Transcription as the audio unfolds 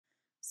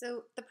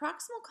So the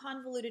proximal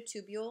convoluted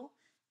tubule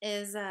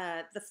is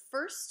the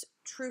first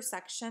true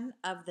section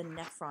of the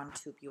nephron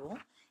tubule.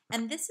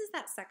 And this is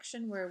that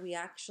section where we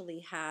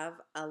actually have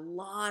a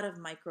lot of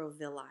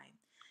microvilli.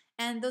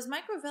 And those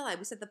microvilli,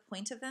 we said the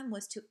point of them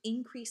was to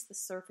increase the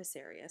surface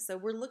area. So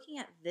we're looking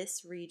at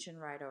this region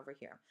right over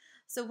here.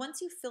 So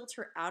once you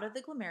filter out of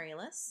the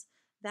glomerulus,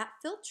 that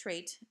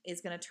filtrate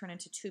is going to turn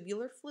into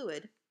tubular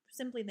fluid.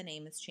 Simply the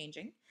name is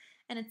changing.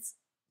 And it's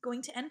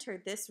going to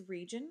enter this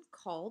region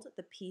called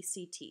the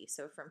PCT.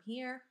 So from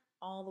here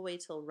all the way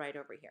till right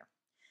over here.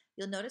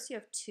 You'll notice you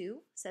have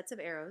two sets of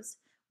arrows.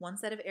 One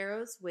set of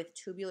arrows with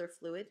tubular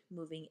fluid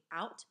moving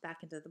out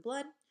back into the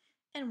blood,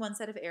 and one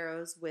set of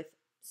arrows with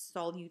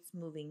solutes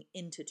moving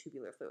into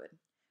tubular fluid.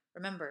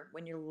 Remember,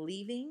 when you're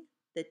leaving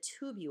the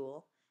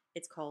tubule,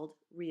 it's called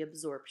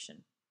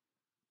reabsorption.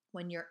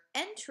 When you're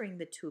entering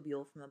the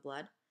tubule from the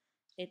blood,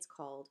 it's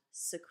called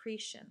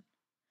secretion.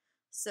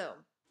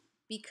 So,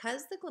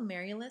 because the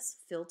glomerulus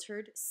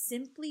filtered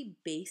simply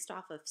based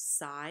off of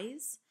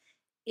size,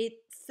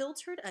 it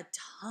filtered a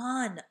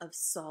ton of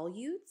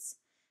solutes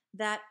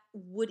that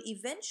would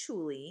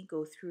eventually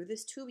go through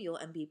this tubule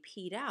and be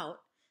peed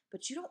out,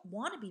 but you don't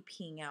want to be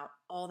peeing out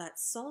all that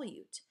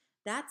solute.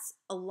 That's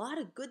a lot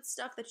of good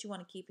stuff that you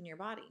want to keep in your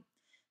body.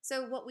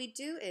 So what we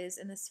do is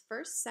in this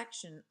first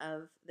section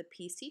of the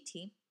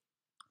PCT,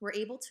 we're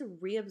able to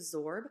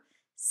reabsorb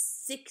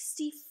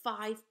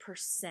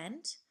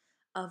 65%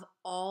 of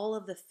all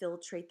of the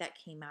filtrate that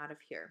came out of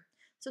here.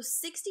 So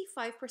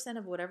 65%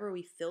 of whatever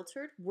we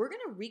filtered, we're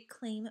going to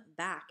reclaim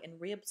back and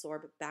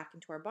reabsorb it back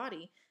into our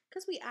body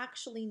because we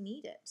actually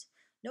need it.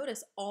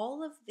 Notice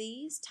all of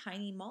these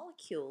tiny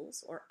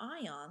molecules or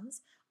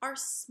ions are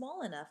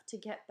small enough to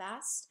get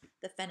past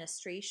the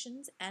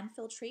fenestrations and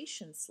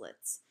filtration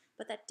slits,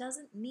 but that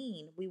doesn't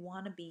mean we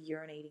want to be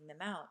urinating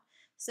them out.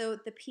 So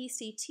the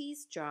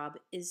PCT's job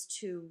is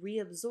to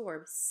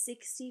reabsorb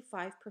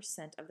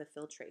 65% of the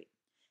filtrate.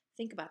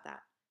 Think about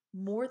that.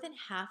 More than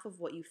half of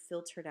what you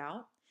filtered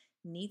out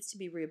needs to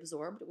be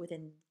reabsorbed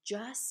within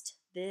just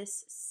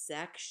this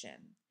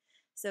section.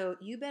 So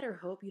you better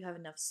hope you have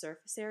enough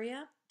surface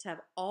area to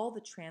have all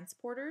the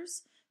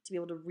transporters to be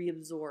able to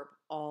reabsorb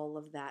all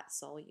of that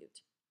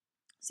solute.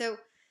 So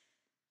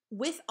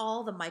with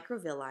all the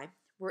microvilli,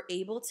 we're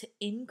able to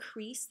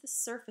increase the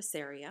surface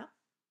area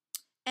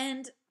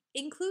and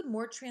include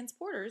more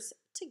transporters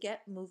to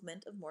get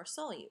movement of more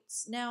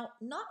solutes. Now,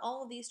 not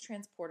all of these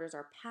transporters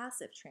are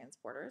passive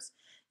transporters.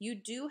 You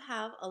do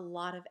have a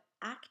lot of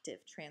active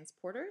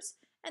transporters,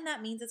 and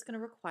that means it's going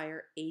to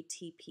require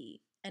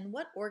ATP. And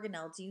what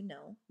organelle do you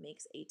know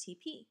makes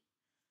ATP?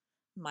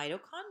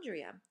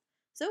 Mitochondria.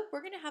 So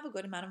we're going to have a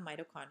good amount of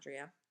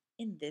mitochondria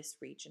in this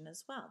region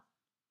as well.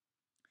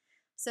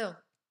 So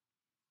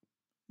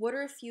what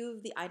are a few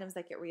of the items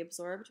that get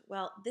reabsorbed?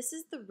 Well, this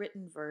is the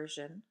written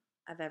version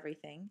of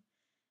everything.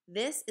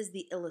 This is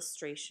the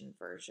illustration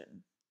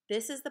version.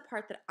 This is the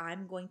part that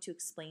I'm going to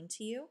explain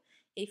to you.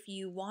 If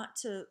you want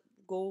to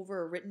go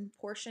over a written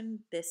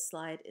portion, this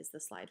slide is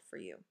the slide for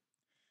you.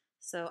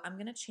 So I'm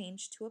going to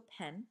change to a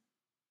pen.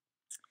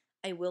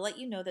 I will let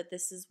you know that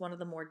this is one of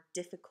the more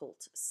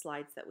difficult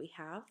slides that we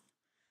have.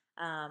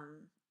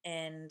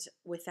 And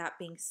with that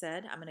being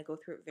said, I'm going to go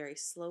through it very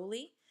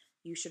slowly.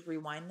 You should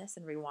rewind this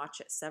and rewatch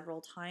it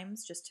several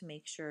times just to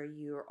make sure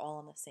you're all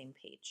on the same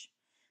page.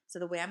 So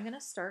the way I'm going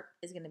to start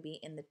is going to be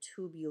in the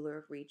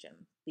tubular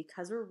region.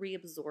 Because we're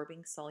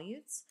reabsorbing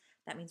solutes,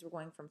 that means we're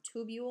going from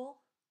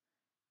tubule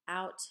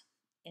out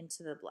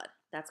into the blood.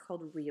 That's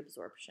called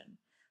reabsorption.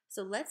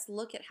 So let's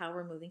look at how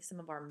we're moving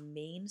some of our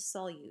main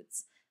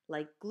solutes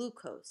like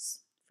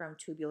glucose from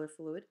tubular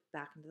fluid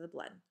back into the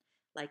blood,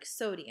 like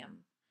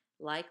sodium,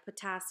 like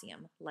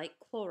potassium, like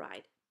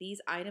chloride. These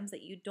items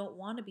that you don't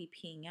want to be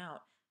peeing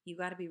out, you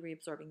got to be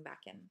reabsorbing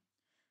back in.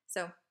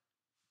 So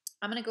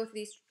I'm going to go through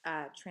these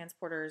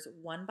transporters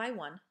one by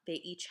one.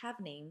 They each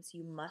have names.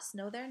 You must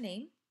know their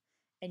name,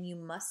 and you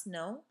must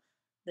know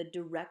the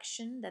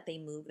direction that they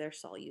move their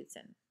solutes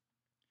in.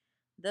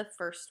 The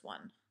first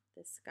one,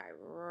 this guy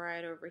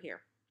right over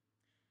here.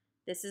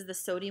 This is the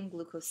sodium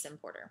glucose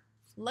symporter.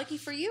 Lucky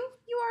for you,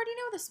 you already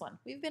know this one.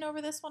 We've been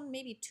over this one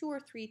maybe 2 or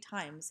 3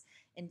 times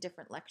in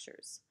different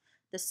lectures.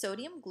 The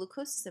sodium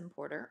glucose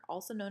symporter,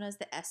 also known as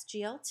the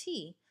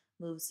SGLT,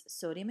 moves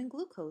sodium and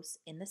glucose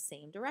in the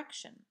same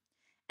direction.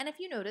 And if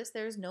you notice,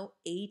 there's no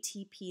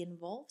ATP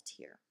involved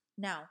here.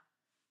 Now,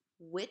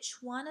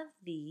 which one of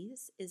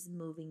these is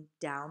moving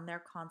down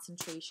their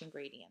concentration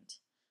gradient?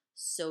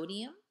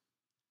 Sodium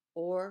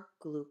or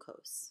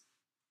glucose?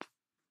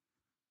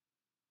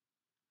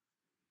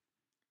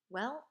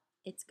 Well,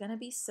 it's going to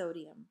be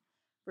sodium.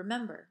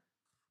 Remember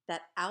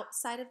that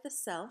outside of the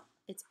cell,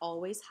 it's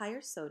always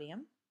higher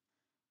sodium.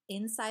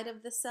 Inside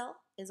of the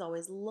cell is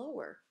always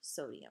lower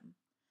sodium.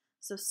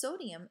 So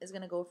sodium is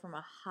going to go from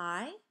a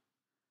high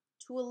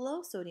to a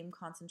low sodium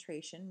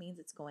concentration, means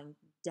it's going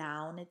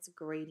down its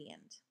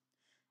gradient.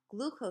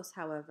 Glucose,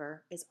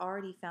 however, is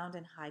already found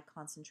in high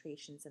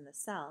concentrations in the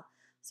cell,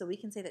 so we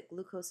can say that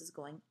glucose is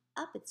going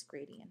up its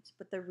gradient.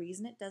 But the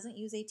reason it doesn't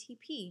use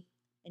ATP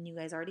and you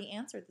guys already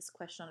answered this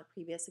question on a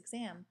previous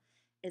exam,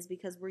 is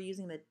because we're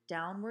using the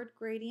downward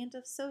gradient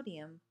of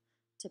sodium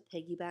to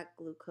piggyback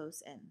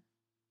glucose in.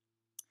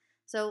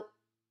 So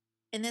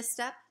in this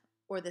step,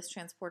 or this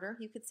transporter,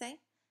 you could say,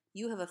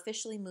 you have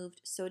officially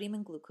moved sodium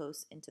and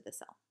glucose into the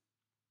cell.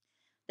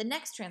 The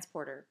next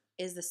transporter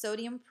is the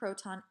sodium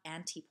proton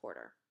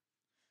antiporter.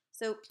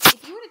 So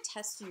if you were to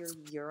test your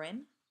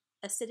urine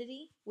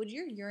acidity, would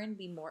your urine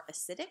be more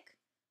acidic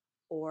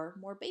or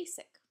more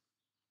basic?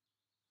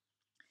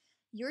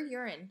 Your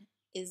urine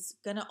is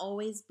going to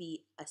always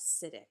be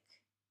acidic,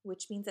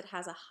 which means it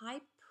has a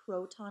high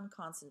proton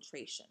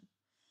concentration.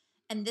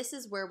 And this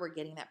is where we're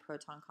getting that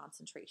proton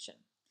concentration.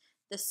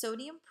 The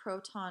sodium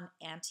proton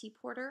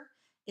antiporter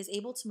is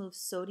able to move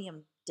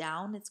sodium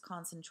down its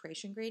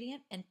concentration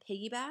gradient and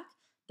piggyback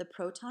the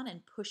proton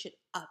and push it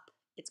up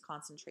its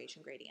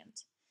concentration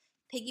gradient.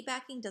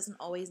 Piggybacking doesn't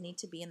always need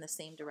to be in the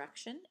same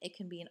direction. It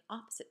can be in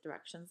opposite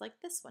directions like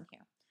this one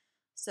here.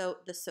 So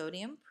the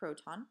sodium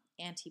proton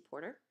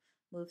antiporter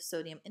moves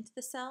sodium into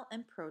the cell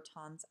and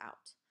protons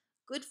out.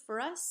 Good for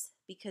us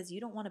because you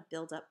don't want to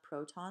build up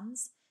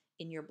protons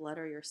in your blood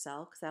or your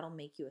cell because that'll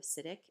make you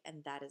acidic,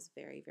 and that is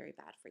very, very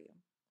bad for you.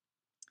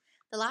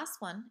 The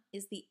last one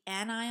is the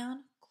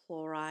anion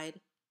chloride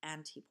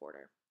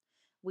antiporter.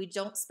 We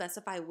don't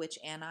specify which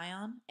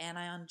anion.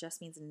 Anion just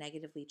means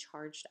negatively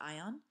charged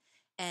ion.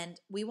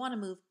 And we want to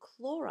move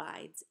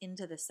chlorides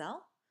into the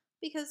cell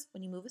because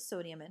when you move a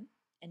sodium in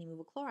and you move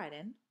a chloride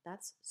in,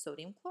 that's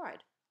sodium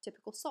chloride,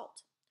 typical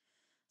salt.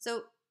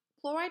 So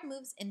chloride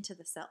moves into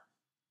the cell.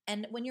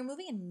 And when you're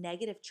moving a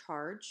negative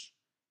charge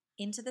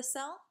into the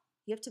cell,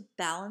 you have to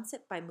balance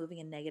it by moving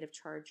a negative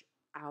charge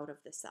out of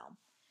the cell.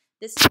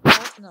 This is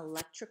called an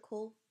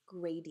electrical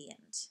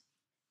gradient.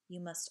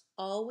 You must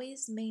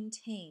always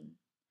maintain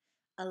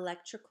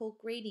electrical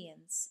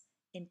gradients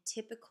in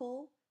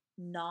typical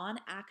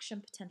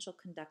non-action potential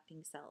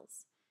conducting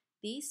cells.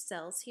 These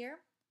cells here,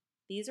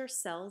 these are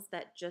cells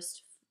that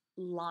just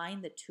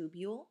line the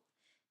tubule.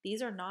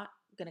 These are not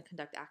going to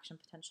conduct action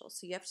potential.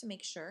 So you have to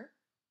make sure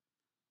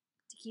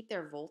to keep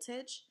their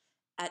voltage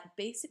at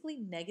basically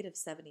negative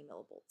 70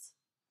 millivolts.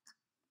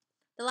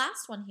 The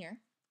last one here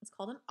is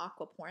called an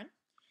aquaporin.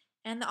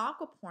 And the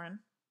aquaporin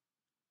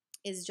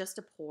is just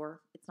a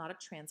pore. It's not a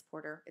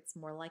transporter. It's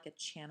more like a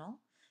channel.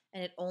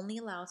 And it only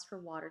allows for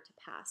water to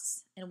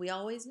pass. And we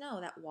always know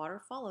that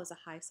water follows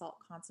a high salt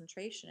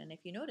concentration. And if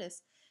you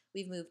notice,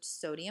 we've moved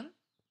sodium,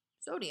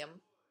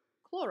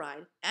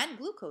 chloride, and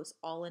glucose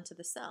all into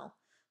the cell.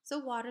 So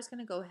water is going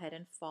to go ahead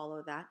and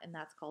follow that, and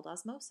that's called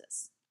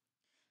osmosis.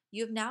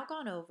 You have now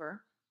gone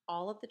over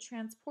all of the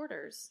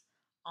transporters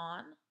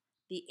on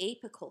the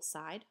apical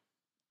side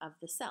of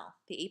the cell.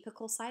 The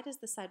apical side is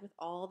the side with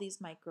all these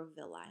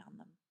microvilli on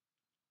them.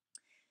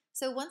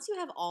 So once you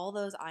have all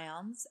those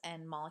ions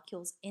and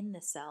molecules in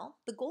the cell,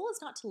 the goal is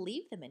not to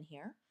leave them in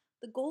here.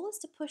 The goal is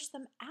to push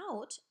them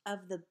out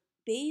of the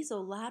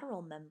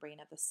basolateral membrane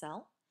of the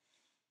cell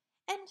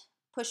and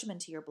push them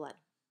into your blood.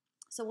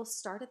 So we'll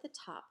start at the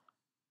top.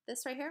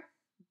 This right here,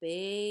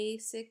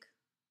 basic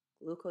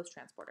glucose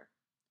transporter.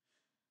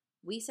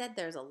 We said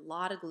there's a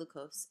lot of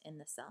glucose in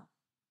the cell,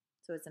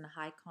 so it's in a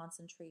high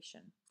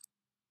concentration.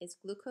 Is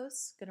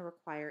glucose going to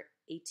require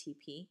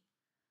ATP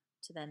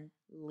to then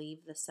leave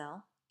the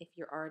cell if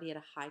you're already at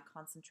a high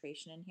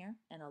concentration in here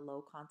and a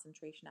low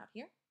concentration out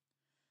here?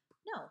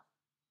 No.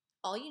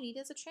 All you need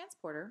is a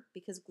transporter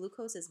because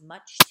glucose is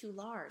much too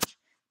large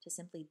to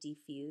simply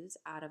diffuse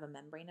out of a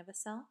membrane of a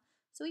cell.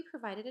 So we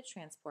provided a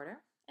transporter,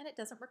 and it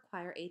doesn't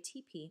require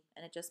ATP,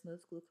 and it just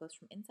moves glucose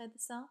from inside the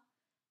cell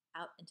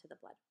out into the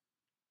blood.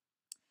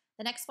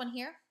 The next one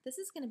here, this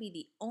is going to be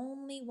the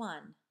only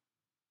one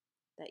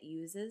that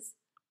uses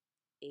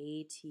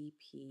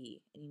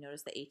ATP. And you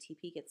notice the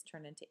ATP gets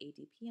turned into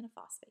ADP and a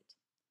phosphate.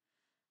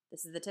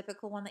 This is the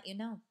typical one that you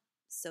know,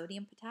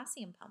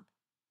 sodium-potassium pump.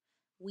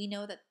 We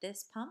know that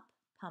this pump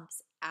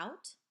pumps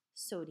out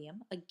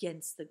sodium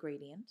against the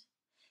gradient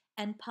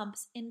and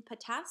pumps in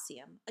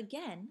potassium,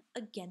 again,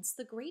 against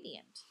the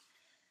gradient.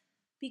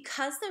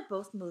 Because they're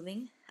both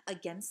moving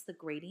against the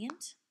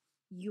gradient,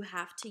 you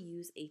have to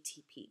use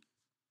ATP.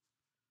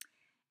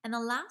 And the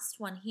last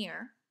one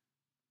here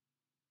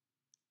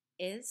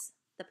is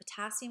the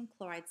potassium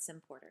chloride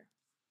symporter.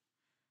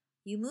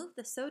 You move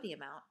the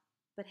sodium out,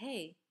 but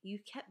hey, you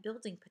kept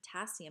building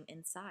potassium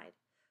inside.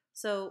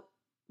 So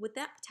with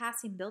that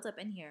potassium buildup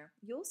in here,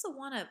 you also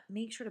want to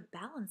make sure to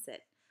balance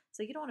it.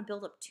 So you don't want to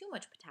build up too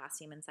much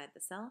potassium inside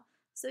the cell,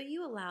 so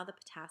you allow the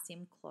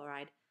potassium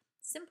chloride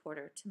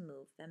symporter to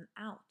move them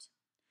out.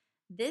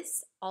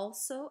 This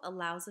also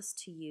allows us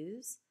to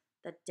use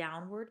the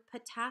downward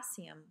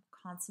potassium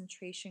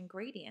concentration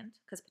gradient,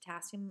 because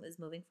potassium is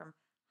moving from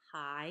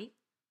high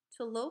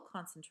to low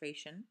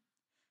concentration,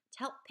 to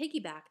help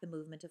piggyback the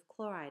movement of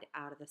chloride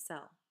out of the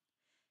cell.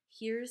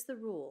 Here's the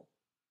rule.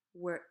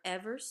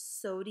 Wherever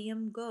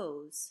sodium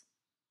goes,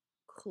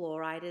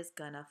 chloride is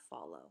going to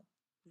follow.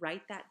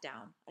 Write that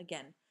down.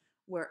 Again,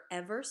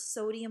 wherever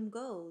sodium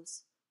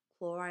goes,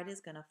 chloride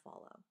is going to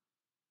follow.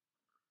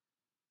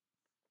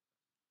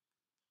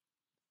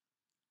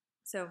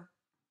 So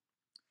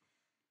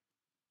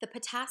the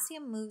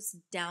potassium moves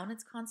down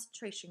its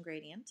concentration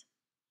gradient,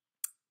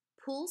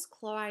 pulls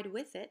chloride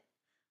with it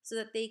so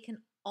that they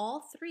can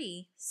all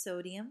three,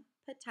 sodium,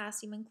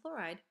 potassium, and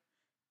chloride,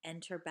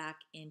 enter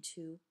back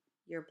into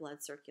your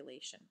blood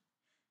circulation.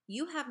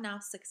 You have now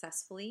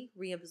successfully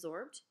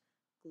reabsorbed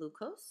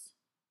glucose,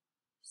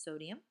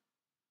 sodium,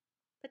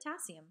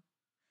 potassium,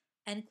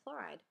 and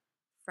chloride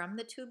from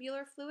the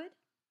tubular fluid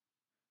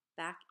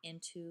back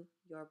into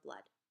your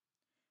blood.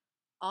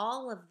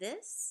 All of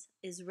this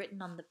is written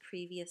on the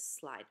previous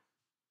slide.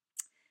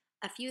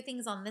 A few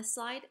things on this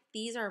slide.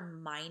 These are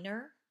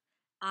minor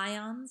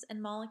ions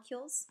and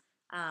molecules,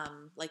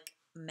 like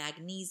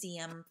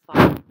magnesium,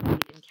 phosphate,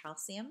 and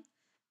calcium.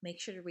 Make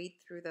sure to read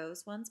through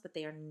those ones, but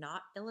they are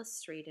not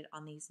illustrated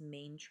on these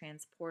main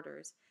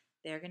transporters.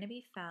 They're going to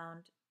be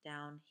found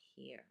down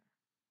here.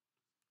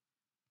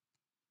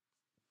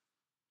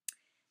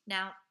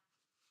 Now,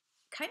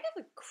 kind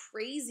of a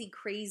crazy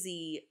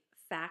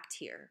fact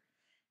here.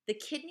 The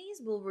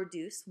kidneys will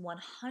reduce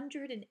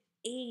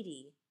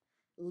 180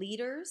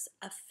 liters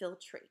of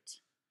filtrate.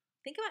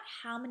 Think about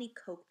how many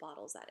Coke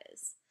bottles that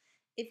is.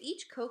 If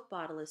each Coke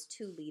bottle is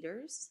 2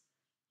 liters,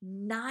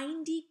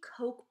 90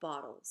 Coke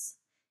bottles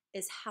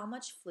is how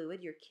much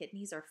fluid your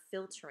kidneys are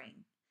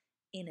filtering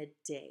in a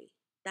day.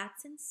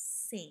 That's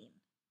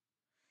insane.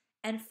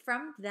 And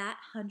from that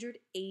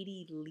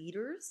 180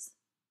 liters,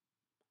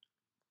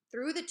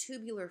 through the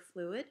tubular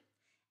fluid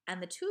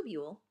and the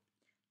tubule,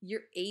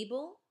 you're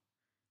able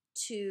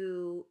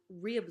to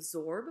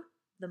reabsorb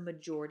the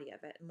majority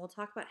of it. And we'll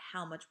talk about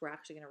how much we're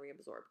actually going to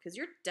reabsorb, because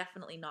you're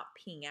definitely not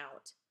peeing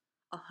out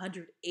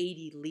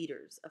 180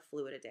 liters of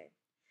fluid a day.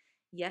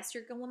 Yes,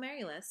 your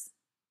glomerulus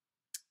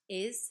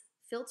is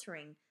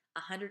filtering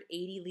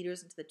 180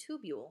 liters into the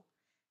tubule,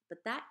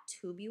 but that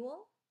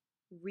tubule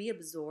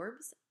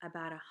reabsorbs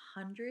about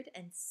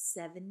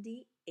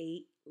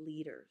 178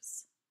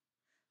 liters.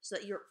 So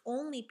that you're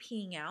only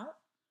peeing out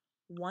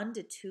 1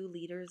 to 2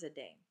 liters a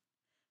day.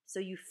 So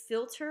you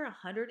filter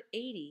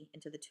 180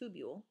 into the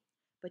tubule,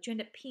 but you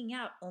end up peeing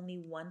out only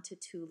 1 to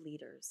 2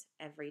 liters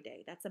every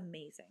day. That's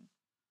amazing.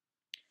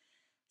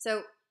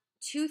 So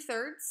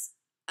 2/3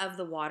 of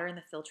the water in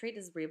the filtrate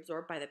is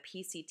reabsorbed by the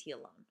PCT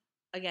alone.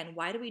 Again,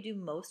 why do we do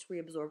most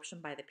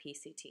reabsorption by the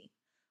PCT?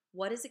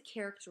 What is a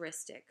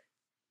characteristic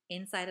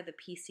inside of the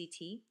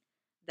PCT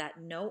that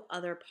no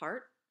other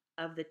part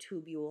of the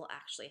tubule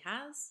actually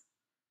has?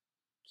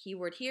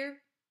 Keyword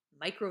here,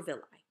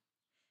 microvilli.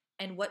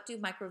 And what do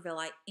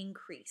microvilli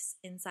increase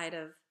inside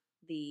of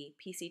the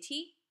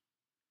PCT?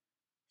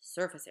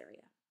 Surface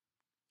area.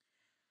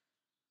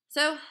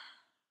 So,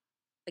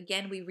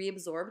 again, we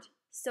reabsorbed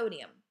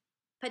sodium,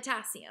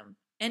 potassium,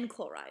 and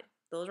chloride.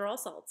 Those are all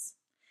salts.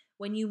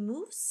 When you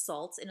move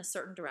salts in a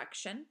certain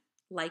direction,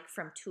 like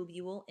from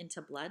tubule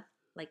into blood,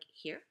 like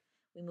here,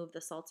 we move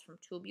the salts from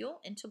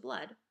tubule into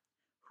blood.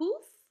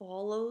 Who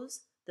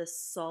follows the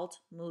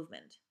salt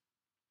movement?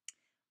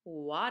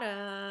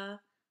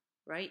 Water,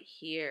 right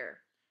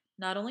here.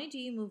 Not only do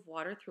you move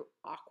water through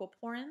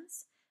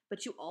aquaporins,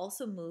 but you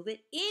also move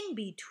it in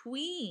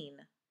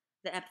between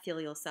the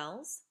epithelial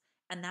cells,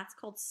 and that's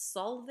called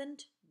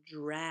solvent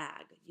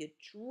drag. You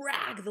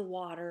drag the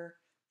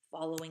water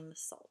following the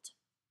salt.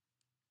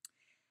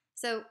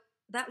 So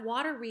that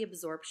water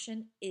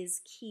reabsorption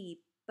is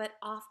key, but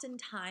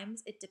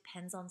oftentimes it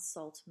depends on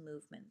salt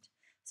movement.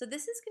 So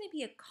this is going to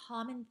be a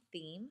common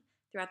theme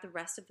throughout the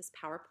rest of this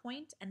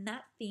PowerPoint, and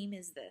that theme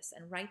is this,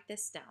 and write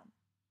this down.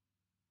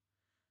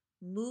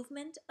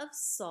 Movement of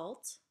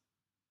salt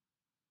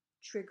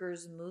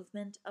triggers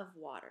movement of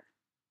water.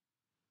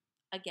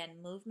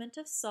 Again, movement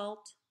of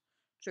salt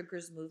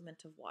triggers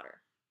movement of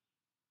water.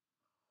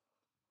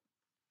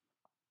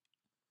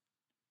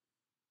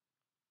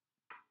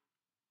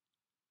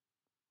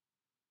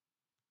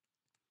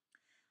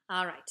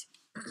 All right.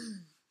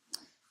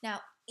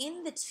 Now,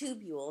 in the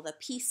tubule, the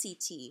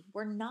PCT,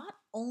 we're not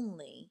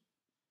only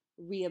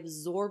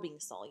reabsorbing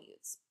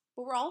solutes,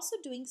 but we're also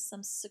doing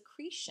some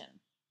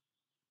secretion.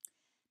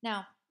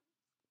 Now,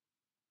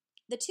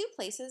 the two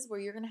places where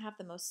you're going to have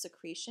the most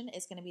secretion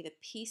is going to be the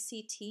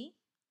PCT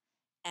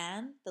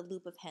and the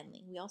loop of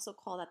Henle. We also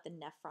call that the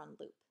nephron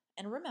loop.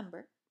 And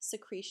remember,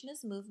 secretion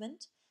is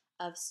movement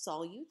of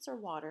solutes or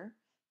water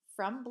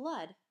from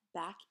blood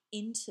back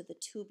into the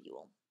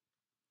tubule.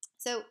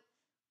 So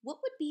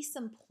what would be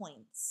some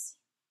points,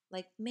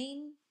 like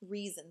main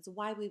reasons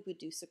why we would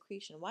do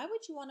secretion? Why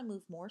would you want to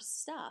move more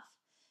stuff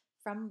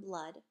from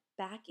blood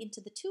back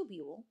into the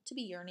tubule to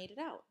be urinated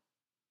out?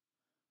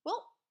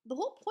 Well, the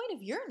whole point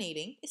of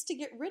urinating is to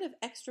get rid of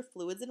extra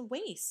fluids and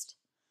waste.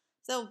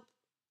 So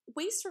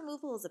waste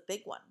removal is a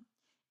big one.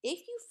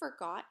 If you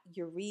forgot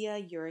urea,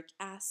 uric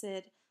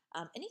acid,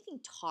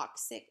 anything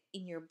toxic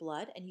in your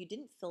blood and you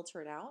didn't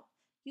filter it out,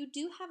 you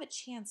do have a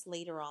chance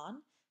later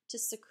on to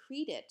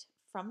secrete it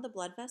from the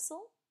blood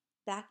vessel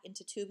back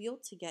into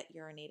tubule to get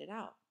urinated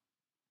out.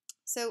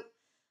 So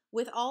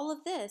with all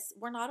of this,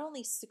 we're not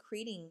only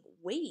secreting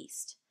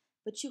waste,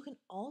 but you can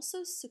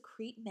also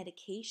secrete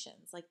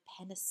medications like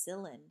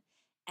penicillin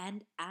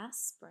and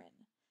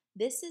aspirin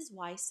This is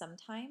why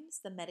sometimes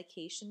the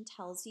medication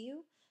tells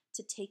you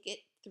to take it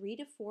 3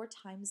 to 4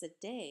 times a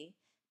day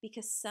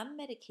because some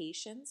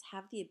medications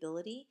have the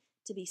ability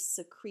to be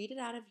secreted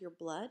out of your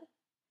blood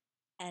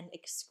and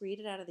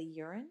excreted out of the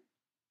urine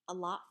a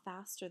lot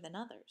faster than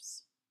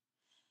others.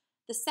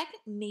 The second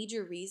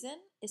major reason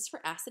is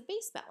for acid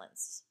base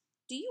balance.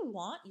 Do you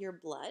want your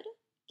blood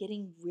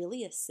getting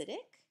really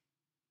acidic?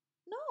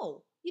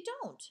 No, you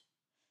don't.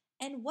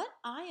 And what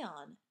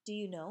ion do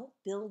you know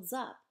builds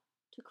up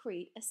to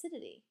create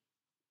acidity?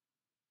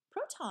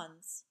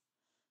 Protons.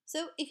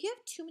 So if you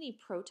have too many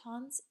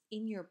protons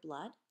in your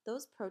blood,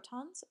 those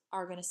protons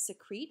are going to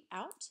secrete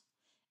out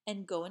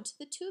and go into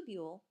the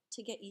tubule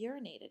to get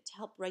urinated to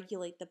help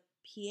regulate the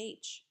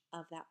pH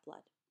of that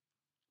blood.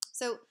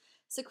 So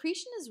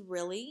secretion is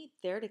really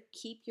there to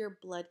keep your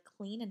blood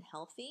clean and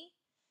healthy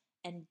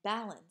and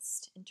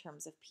balanced in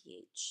terms of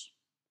pH.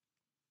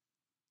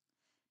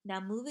 Now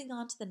moving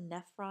on to the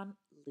nephron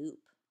loop,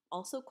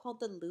 also called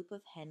the loop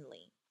of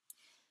Henle.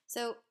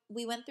 So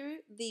we went through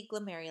the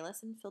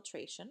glomerulus and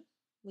filtration.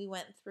 We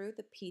went through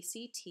the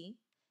PCT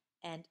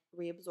and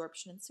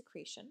reabsorption and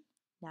secretion.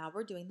 Now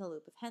we're doing the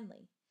loop of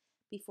Henle.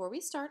 Before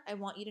we start, I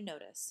want you to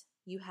notice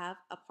you have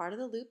a part of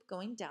the loop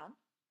going down.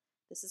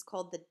 This is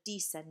called the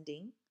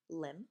descending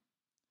limb.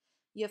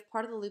 You have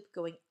part of the loop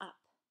going up.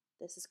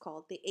 This is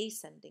called the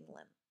ascending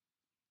limb.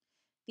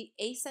 The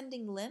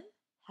ascending limb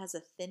has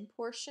a thin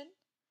portion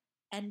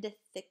and a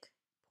thick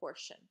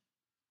portion.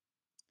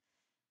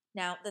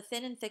 Now, the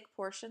thin and thick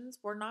portions,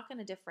 we're not going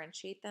to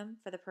differentiate them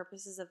for the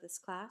purposes of this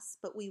class,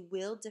 but we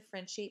will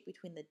differentiate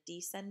between the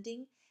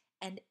descending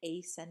and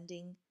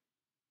ascending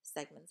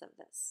segments of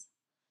this.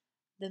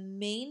 The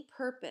main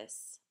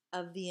purpose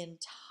of the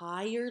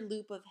entire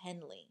loop of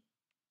Henle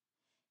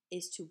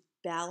is to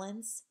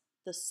balance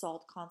the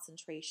salt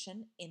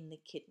concentration in the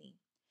kidney.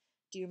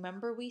 Do you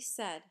remember we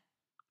said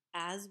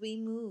as we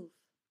move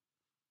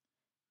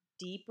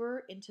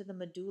deeper into the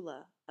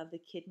medulla of the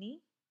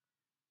kidney,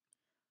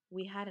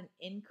 we had an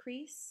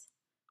increase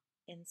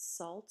in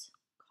salt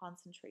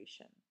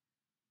concentration.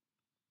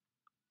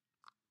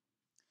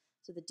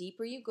 So the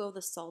deeper you go,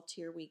 the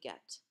saltier we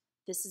get.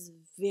 This is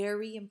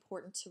very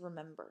important to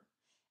remember.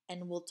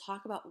 And we'll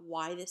talk about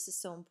why this is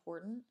so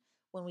important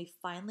when we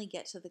finally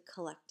get to the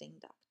collecting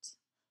duct.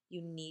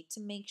 You need to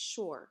make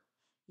sure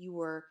you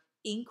are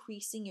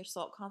increasing your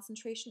salt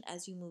concentration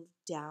as you move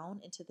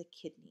down into the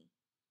kidney.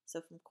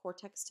 So from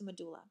cortex to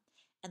medulla.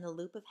 And the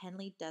loop of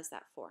Henle does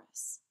that for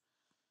us.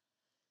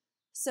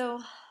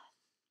 So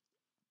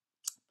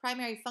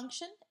primary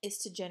function is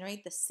to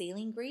generate the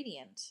saline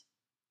gradient.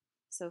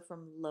 So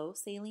from low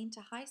saline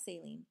to high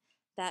saline,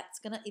 that's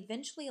going to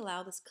eventually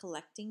allow this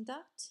collecting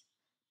duct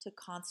to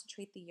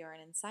concentrate the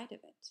urine inside of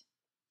it.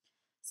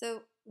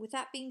 So with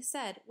that being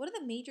said, what are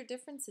the major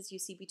differences you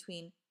see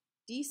between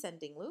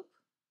descending loop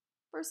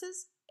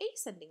versus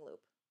ascending loop?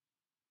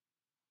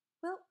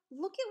 Well,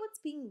 look at what's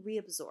being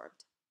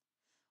reabsorbed.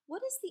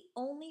 What is the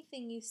only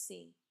thing you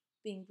see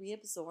being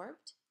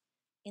reabsorbed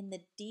in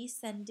the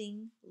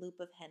descending loop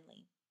of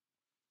Henle?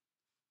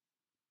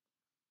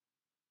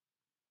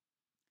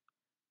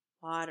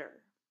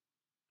 Water.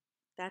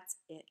 That's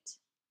it.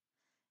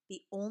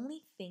 The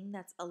only thing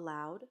that's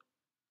allowed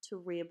to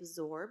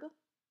reabsorb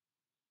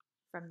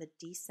from the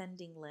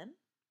descending limb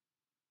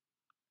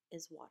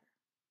is water.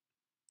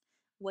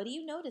 What do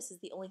you notice is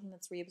the only thing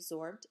that's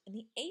reabsorbed in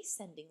the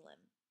ascending limb?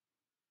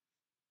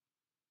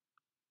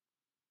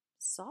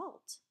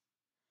 Salt.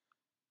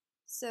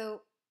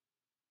 So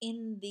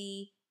in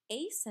the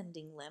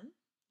ascending limb,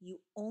 you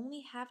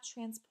only have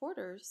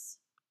transporters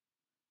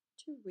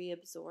to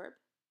reabsorb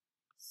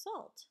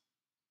salt.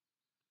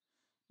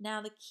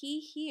 Now the key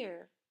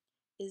here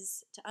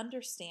is to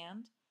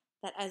understand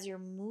that as you're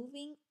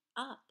moving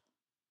up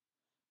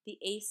the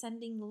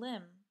ascending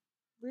limb,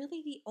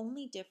 really the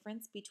only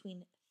difference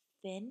between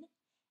thin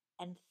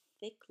and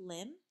thick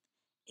limb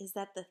is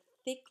that the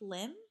thick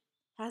limb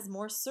has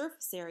more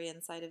surface area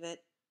inside of it,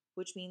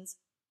 which means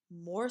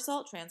more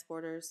salt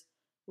transporters,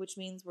 which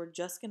means we're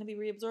just going to be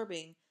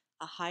reabsorbing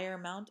a higher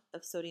amount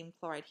of sodium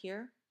chloride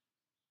here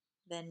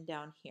than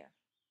down here.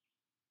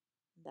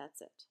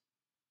 That's it.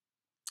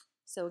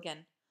 So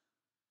again,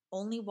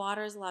 only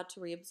water is allowed to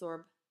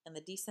reabsorb in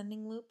the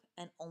descending loop,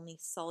 and only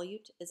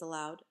solute is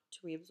allowed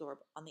to reabsorb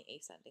on the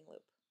ascending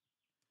loop.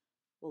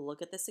 We'll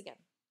look at this again.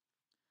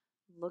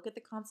 Look at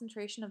the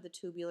concentration of the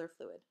tubular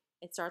fluid.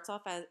 It starts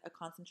off at a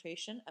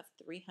concentration of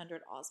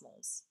 300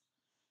 osmoles.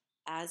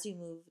 As you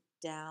move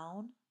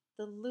down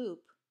the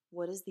loop,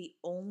 what is the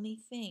only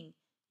thing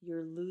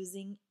you're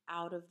losing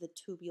out of the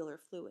tubular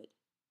fluid?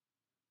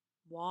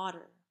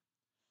 Water.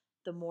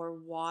 The more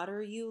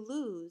water you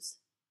lose,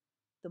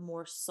 the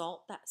more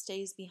salt that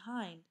stays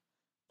behind,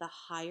 the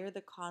higher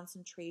the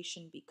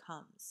concentration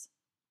becomes.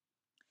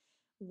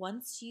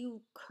 Once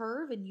you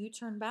curve and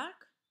U-turn back,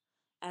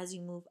 as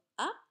you move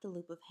up the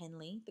loop of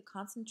Henle, the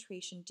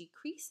concentration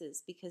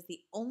decreases because the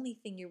only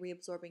thing you're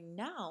reabsorbing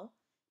now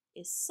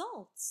is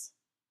salts.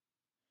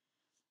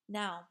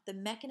 Now, the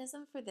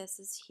mechanism for this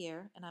is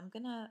here, and I'm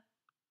going to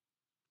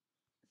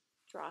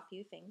draw a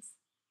few things.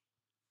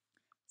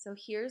 So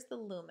here's the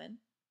lumen.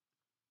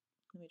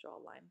 Let me draw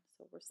a line.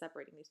 So we're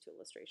separating these two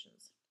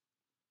illustrations.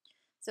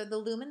 So the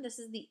lumen, this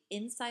is the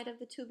inside of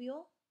the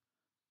tubule,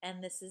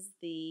 and this is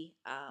the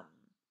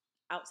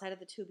outside of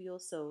the tubule,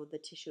 so the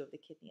tissue of the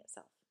kidney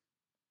itself.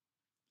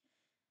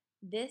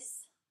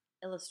 This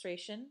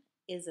illustration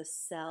is a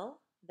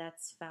cell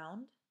that's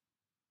found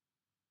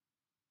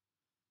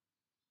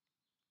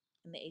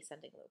in the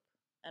ascending loop.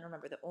 And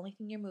remember, the only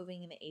thing you're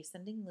moving in the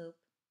ascending loop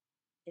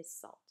is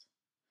salt.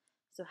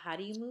 So how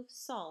do you move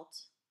salt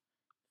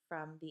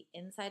from the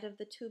inside of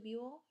the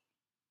tubule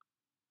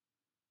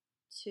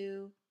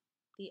to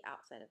the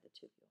outside of the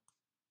tubule?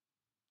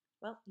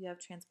 Well, you have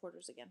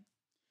transporters again.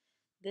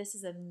 This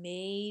is a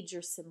major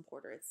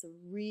symporter. It's a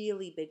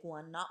really big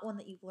one, not one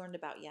that you've learned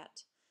about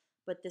yet,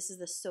 but this is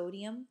the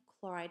sodium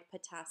chloride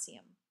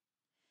potassium.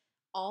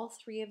 All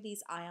three of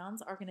these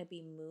ions are going to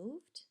be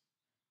moved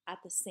at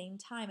the same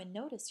time, and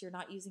notice you're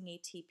not using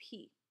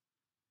ATP.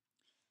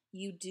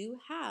 You do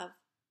have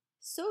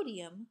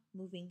sodium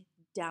moving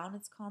down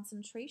its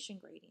concentration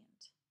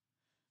gradient.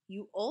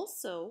 You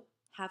also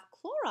have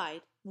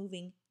chloride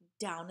moving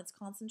down its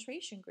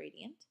concentration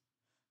gradient.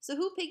 So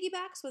who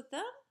piggybacks with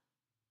them?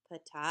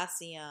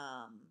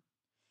 Potassium.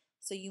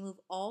 So you move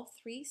all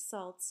three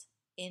salts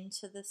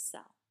into the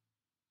cell.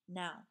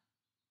 Now,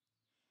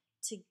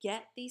 to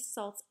get these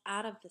salts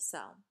out of the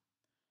cell,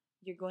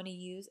 you're going to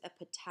use a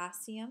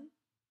potassium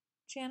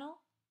channel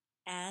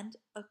and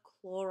a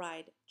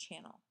chloride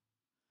channel.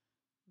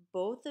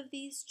 Both of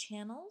these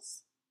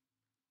channels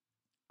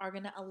are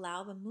going to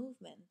allow the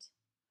movement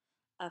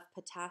of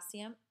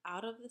potassium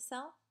out of the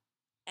cell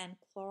and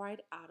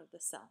chloride out of the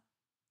cell.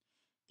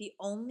 The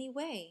only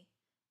way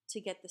to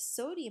get the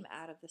sodium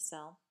out of the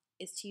cell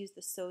is to use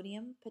the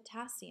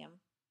sodium-potassium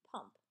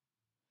pump.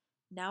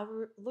 Now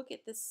look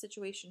at this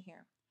situation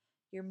here.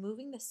 You're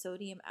moving the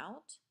sodium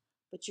out,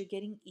 but you're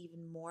getting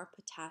even more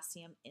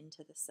potassium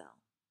into the cell.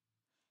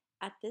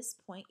 At this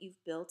point,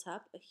 you've built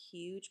up a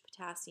huge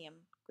potassium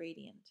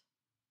gradient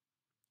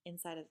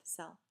inside of the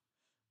cell,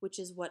 which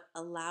is what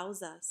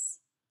allows us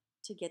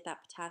to get that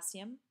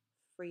potassium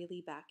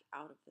freely back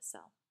out of the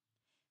cell.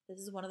 This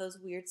is one of those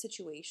weird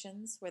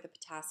situations where the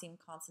potassium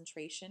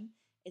concentration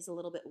is a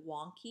little bit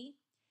wonky,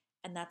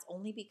 and that's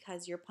only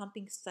because you're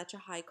pumping such a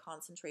high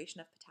concentration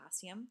of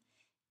potassium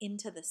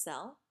into the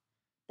cell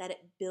that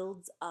it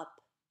builds up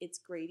its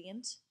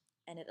gradient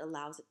and it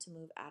allows it to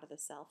move out of the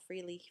cell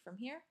freely from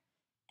here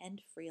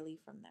and freely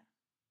from there.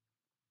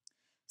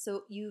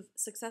 So you've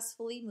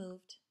successfully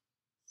moved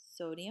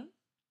sodium,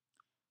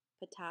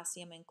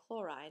 potassium, and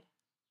chloride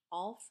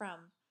all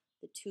from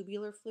the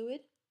tubular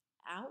fluid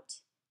out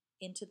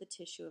into the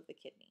tissue of the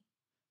kidney.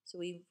 So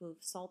we move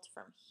salt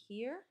from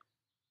here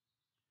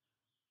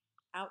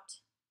out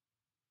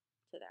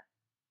to there.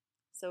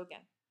 So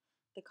again,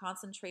 the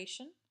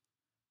concentration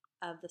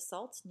of the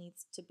salt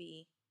needs to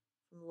be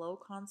from low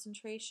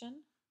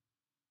concentration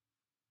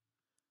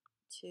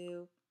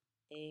to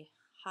a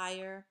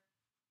higher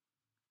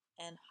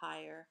and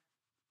higher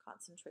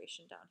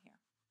concentration down here.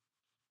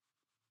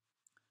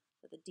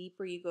 So the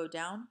deeper you go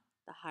down,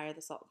 the higher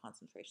the salt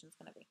concentration is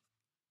going to be.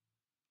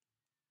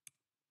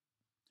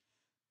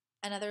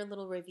 Another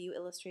little review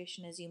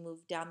illustration is you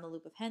move down the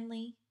loop of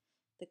Henle,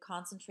 the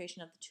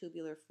concentration of the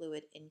tubular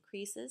fluid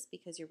increases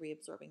because you're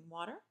reabsorbing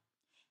water.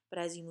 But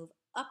as you move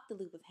up the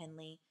loop of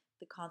Henle,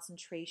 the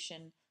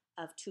concentration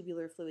of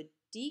tubular fluid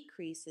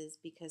decreases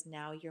because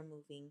now you're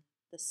moving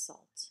the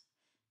salt.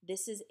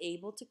 This is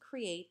able to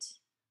create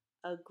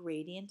a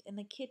gradient in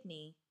the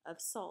kidney of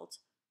salt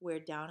where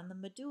down in the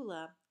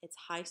medulla, it's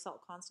high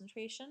salt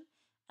concentration,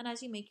 and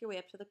as you make your way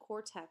up to the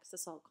cortex, the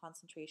salt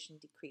concentration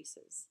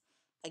decreases.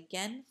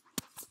 Again,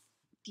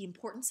 the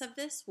importance of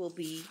this will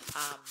be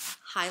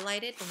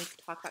highlighted when we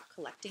talk about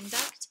collecting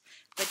duct,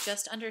 but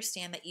just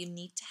understand that you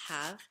need to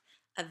have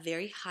a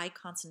very high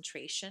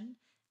concentration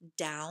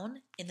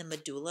down in the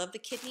medulla of the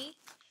kidney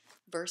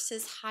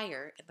versus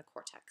higher in the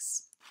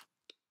cortex.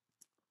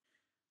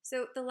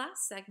 So the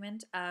last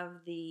segment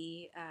of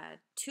the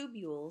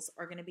tubules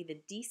are going to be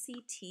the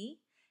DCT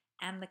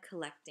and the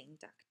collecting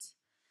duct.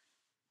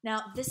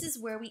 Now, this is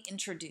where we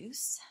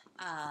introduce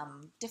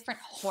different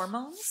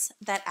hormones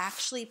that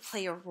actually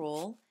play a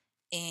role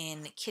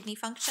in kidney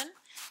function.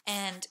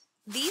 And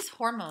these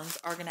hormones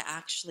are going to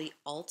actually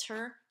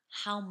alter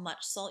how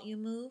much salt you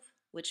move,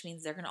 which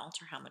means they're going to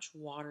alter how much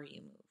water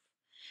you move.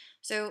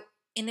 So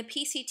in the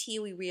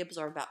PCT, we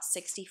reabsorb about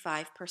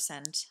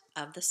 65%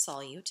 of the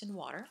solute in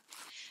water.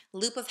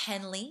 Loop of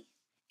Henle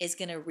is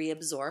going to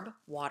reabsorb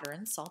water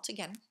and salt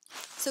again.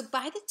 So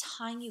by the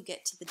time you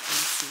get to the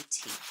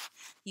DCT,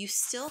 you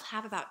still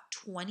have about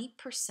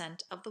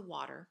 20% of the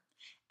water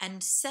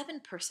and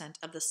 7%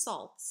 of the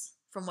salts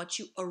from what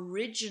you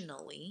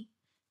originally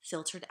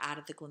filtered out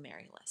of the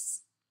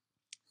glomerulus.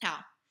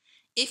 Now,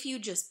 if you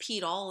just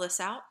peed all this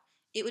out,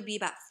 it would be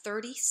about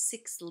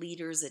 36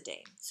 liters a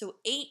day. So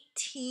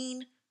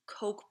 18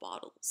 Coke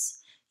bottles.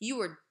 You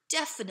are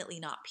definitely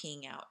not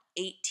peeing out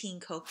 18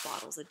 Coke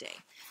bottles a day.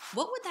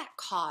 What would that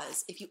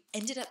cause if you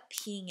ended up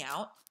peeing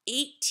out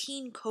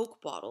 18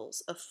 Coke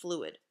bottles of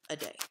fluid a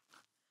day?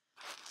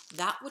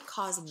 That would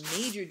cause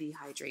major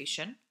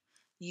dehydration.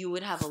 You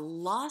would have a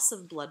loss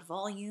of blood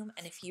volume,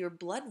 and if your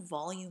blood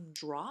volume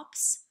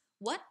drops,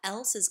 what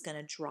else is going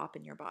to drop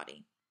in your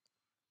body?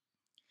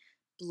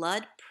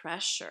 Blood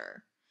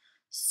pressure.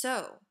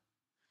 So,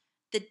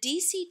 the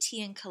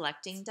DCT and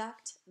collecting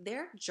duct,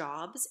 their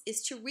jobs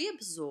is to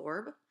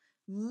reabsorb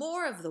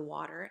more of the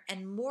water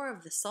and more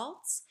of the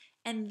salts,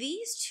 and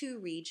these two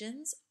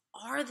regions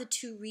are the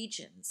two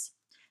regions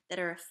that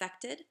are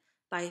affected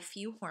by a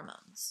few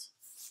hormones: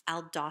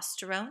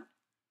 aldosterone,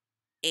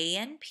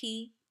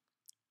 ANP,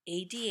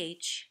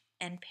 ADH,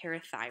 and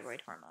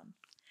parathyroid hormone.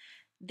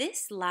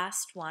 This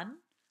last one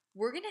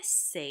we're going to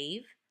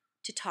save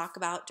to talk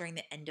about during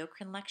the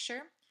endocrine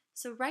lecture.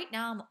 So right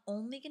now I'm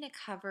only going to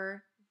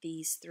cover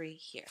these three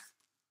here.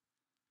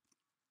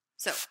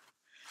 So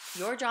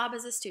your job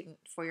as a student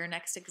for your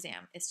next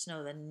exam is to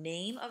know the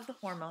name of the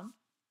hormone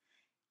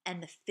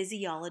and the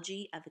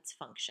physiology of its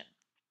function.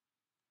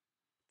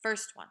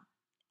 First one,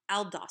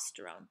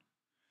 aldosterone.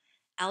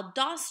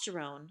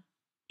 Aldosterone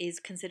is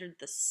considered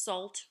the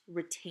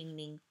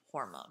salt-retaining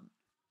hormone.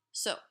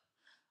 So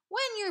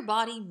when your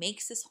body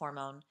makes this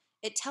hormone,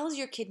 it tells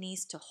your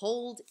kidneys to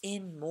hold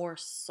in more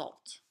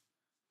salt,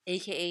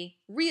 aka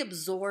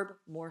reabsorb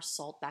more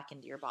salt back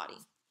into your body.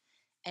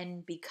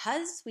 And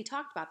because we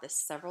talked about this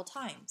several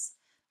times,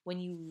 when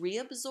you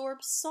reabsorb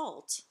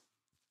salt,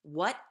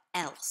 what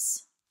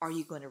else are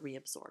you going to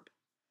reabsorb?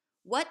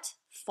 What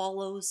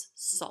follows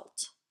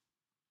salt?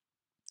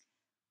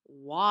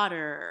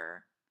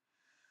 Water.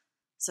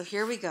 So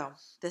here we go.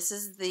 This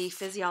is the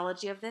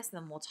physiology of this,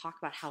 and then we'll talk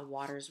about how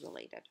water is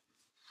related.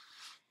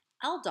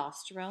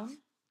 Aldosterone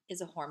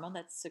is a hormone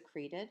that's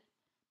secreted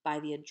by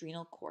the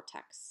adrenal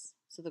cortex,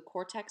 so the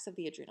cortex of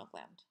the adrenal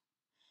gland.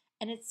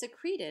 And it's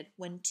secreted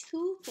when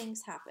two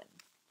things happen.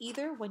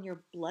 Either when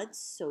your blood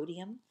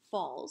sodium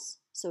falls,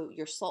 so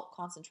your salt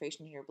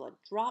concentration in your blood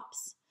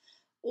drops,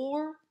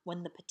 or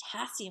when the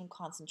potassium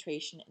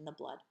concentration in the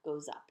blood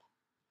goes up.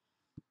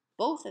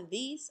 Both of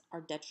these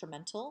are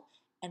detrimental,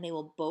 and they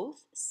will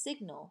both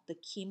signal the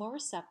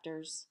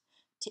chemoreceptors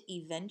to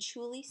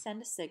eventually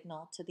send a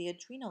signal to the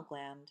adrenal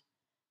gland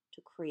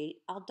to create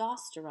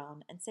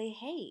aldosterone and say,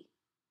 hey,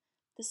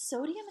 the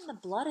sodium in the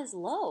blood is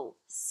low.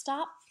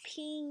 Stop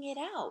peeing it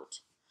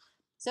out.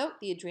 So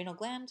the adrenal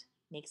gland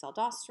makes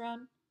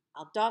aldosterone.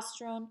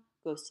 Aldosterone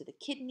goes to the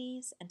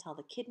kidneys and tell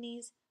the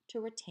kidneys to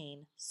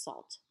retain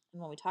salt.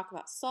 And when we talk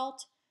about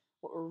salt,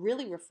 what we're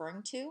really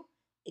referring to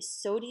is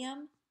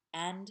sodium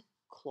and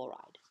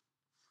chloride.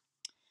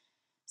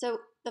 So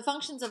the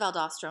functions of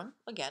aldosterone,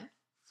 again,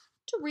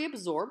 to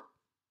reabsorb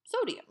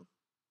sodium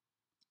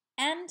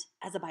and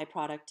as a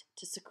byproduct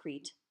to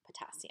secrete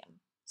potassium.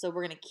 So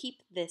we're going to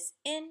keep this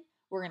in,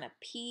 we're going to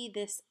pee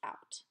this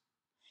out.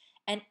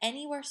 And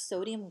anywhere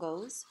sodium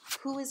goes,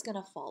 who is going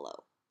to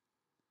follow?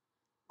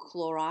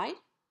 Chloride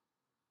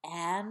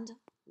and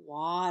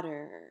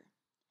water.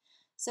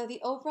 So the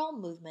overall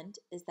movement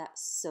is that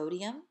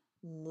sodium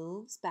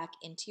moves back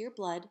into your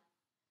blood,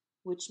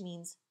 which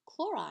means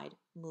chloride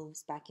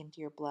moves back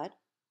into your blood.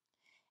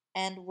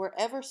 And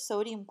wherever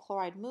sodium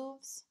chloride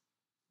moves,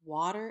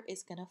 water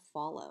is going to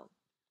follow.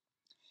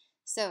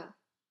 So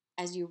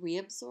as you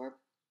reabsorb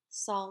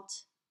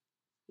salt,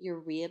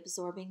 you're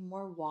reabsorbing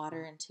more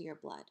water into your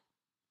blood.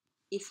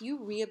 If you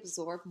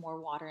reabsorb more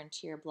water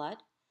into your blood,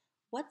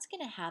 what's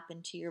going to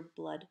happen to your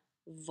blood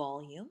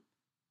volume?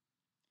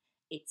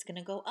 It's going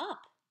to go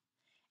up.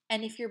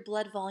 And if your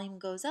blood volume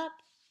goes up,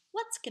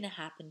 what's going to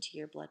happen to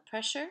your blood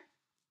pressure?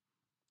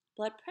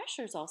 Blood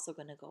pressure is also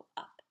going to go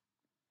up.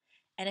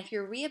 And if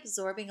you're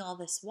reabsorbing all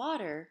this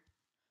water,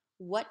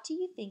 what do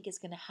you think is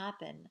going to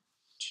happen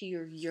to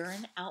your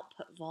urine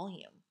output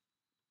volume?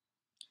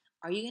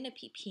 Are you going to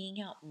be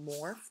peeing out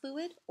more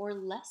fluid or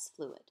less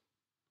fluid?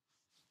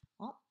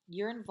 Well,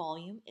 urine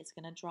volume is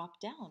going to drop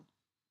down.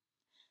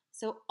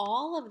 So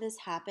all of this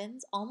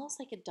happens almost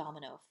like a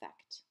domino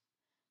effect.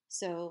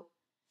 So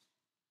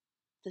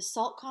the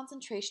salt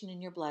concentration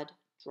in your blood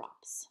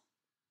drops.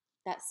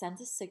 That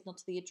sends a signal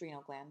to the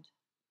adrenal gland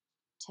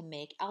to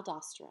make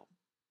aldosterone.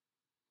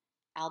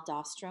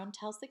 Aldosterone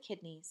tells the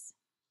kidneys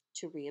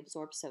to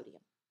reabsorb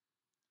sodium.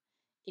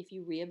 If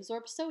you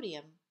reabsorb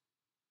sodium,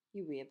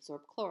 you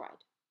reabsorb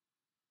chloride.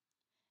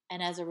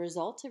 And as a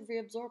result of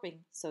reabsorbing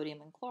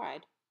sodium and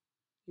chloride,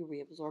 you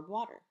reabsorb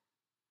water.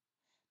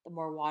 The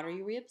more water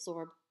you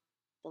reabsorb,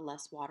 the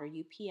less water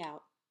you pee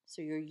out,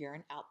 so your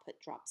urine output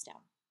drops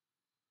down.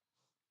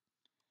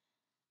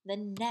 The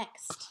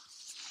next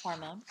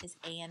hormone is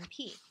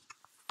ANP.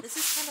 This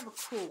is kind of a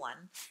cool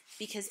one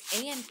because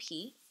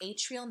ANP,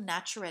 atrial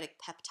natriuretic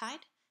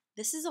peptide,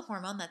 this is a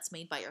hormone that's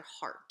made by your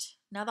heart.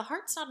 Now, the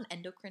heart's not an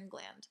endocrine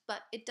gland,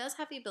 but it does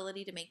have the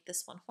ability to make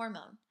this one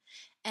hormone.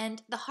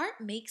 And the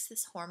heart makes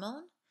this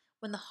hormone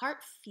when the heart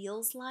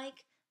feels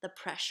like the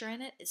pressure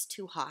in it is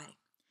too high.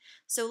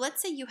 So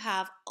let's say you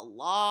have a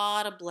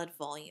lot of blood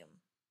volume.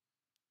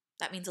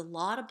 That means a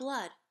lot of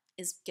blood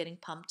is getting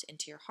pumped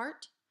into your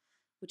heart,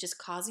 which is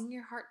causing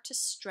your heart to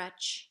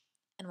stretch.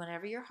 And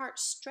whenever your heart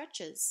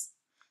stretches,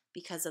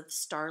 because of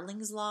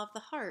Starling's law of the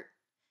heart,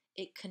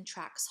 it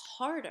contracts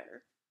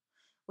harder,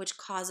 which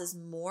causes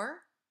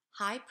more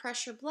high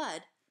pressure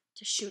blood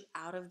to shoot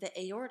out of the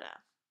aorta,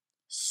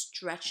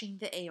 stretching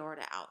the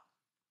aorta out.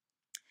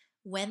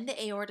 When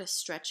the aorta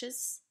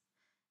stretches,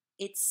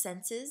 it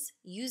senses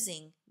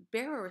using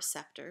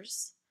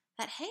baroreceptors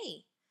that,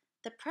 hey,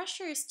 the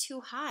pressure is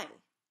too high.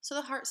 So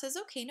the heart says,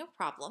 okay, no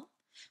problem.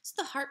 So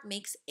the heart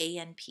makes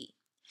ANP.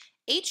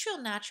 Atrial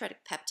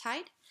natriuretic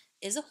peptide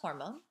is a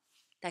hormone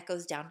that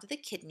goes down to the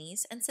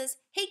kidneys and says,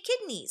 hey,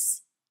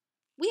 kidneys,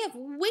 we have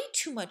way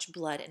too much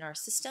blood in our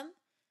system,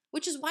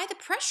 which is why the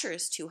pressure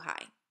is too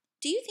high.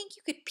 Do you think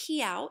you could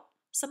pee out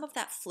some of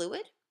that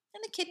fluid?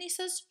 And the kidney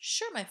says,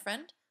 sure, my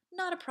friend,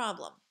 not a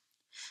problem.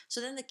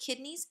 So then the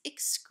kidneys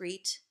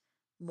excrete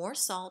more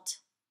salt,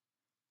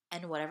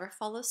 and whatever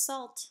follows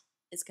salt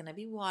is going to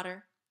be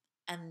water.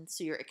 And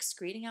so you're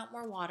excreting out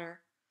more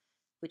water,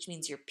 which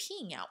means you're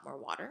peeing out more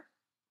water,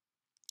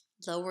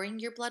 lowering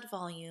your blood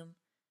volume,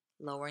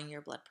 lowering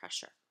your blood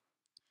pressure.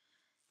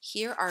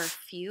 Here are a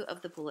few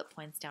of the bullet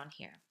points down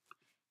here.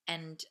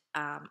 And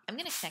I'm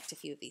going to connect a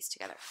few of these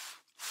together.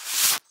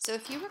 So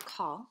if you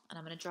recall, and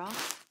I'm going to draw a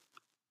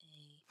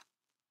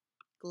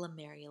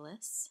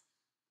glomerulus.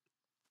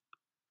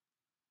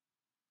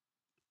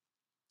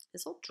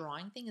 This whole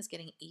drawing thing is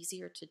getting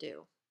easier to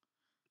do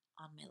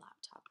on my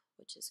laptop,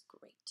 which is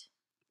great.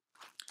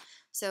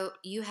 So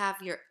you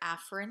have your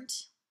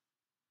afferent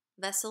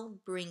vessel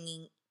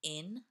bringing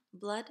in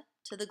blood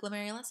to the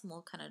glomerulus, and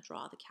we'll kind of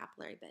draw the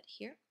capillary bed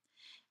here.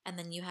 And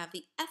then you have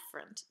the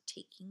efferent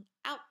taking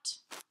out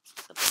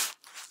the blood.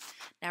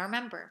 Now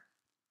remember,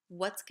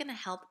 what's going to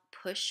help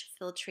push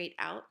filtrate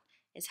out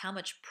is how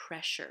much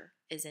pressure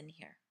is in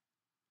here.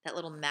 That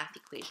little math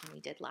equation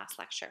we did last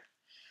lecture.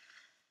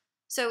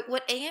 So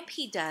what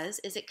ANP does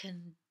is it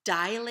can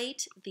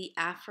dilate the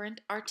afferent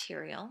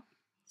arteriole,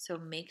 so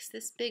it makes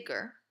this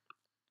bigger,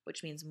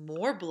 which means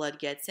more blood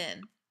gets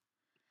in,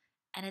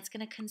 and it's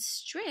going to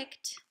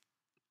constrict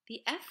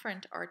the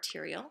efferent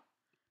arteriole,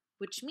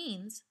 which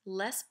means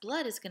less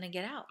blood is going to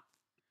get out.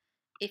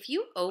 If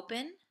you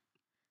open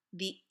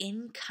the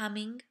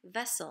incoming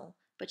vessel,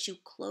 but you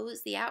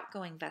close the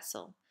outgoing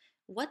vessel,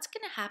 what's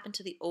going to happen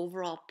to the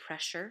overall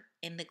pressure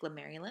in the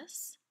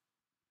glomerulus?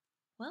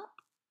 Well,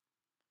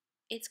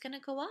 it's going to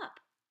go up.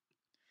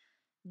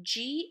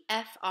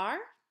 GFR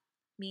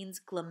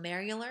means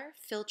glomerular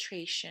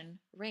filtration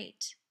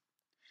rate.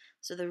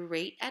 So the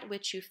rate at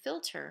which you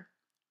filter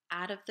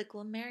out of the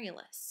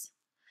glomerulus.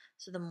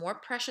 So the more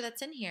pressure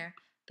that's in here,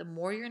 the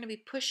more you're going to be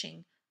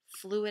pushing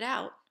fluid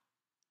out,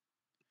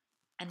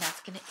 and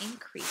that's going to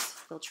increase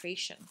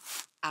filtration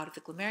out of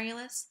the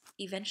glomerulus,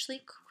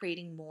 eventually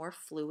creating more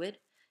fluid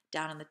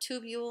down in the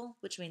tubule,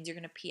 which means you're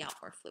going to pee out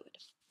more fluid.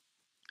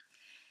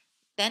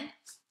 Then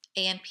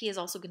ANP is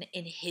also going to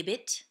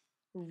inhibit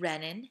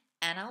renin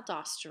and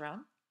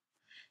aldosterone.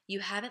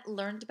 You haven't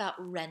learned about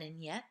renin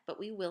yet, but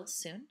we will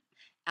soon.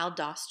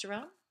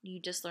 Aldosterone, you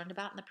just learned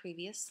about in the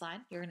previous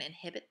slide. You're going to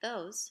inhibit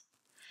those.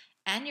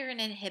 And you're going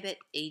to inhibit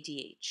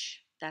ADH.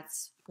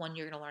 That's one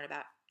you're going to learn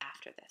about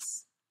after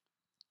this.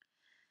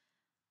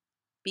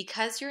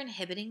 Because you're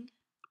inhibiting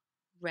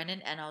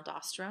renin and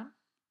aldosterone,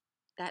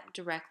 that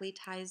directly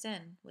ties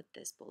in with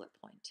this bullet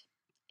point.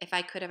 If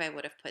I could have, I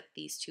would have put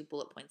these two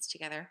bullet points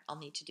together. I'll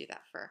need to do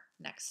that for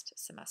next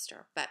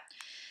semester. But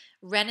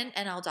renin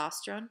and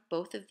aldosterone,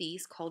 both of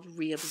these called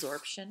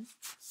reabsorption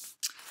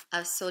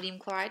of sodium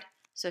chloride.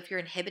 So if you're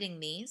inhibiting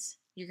these,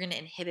 you're going to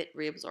inhibit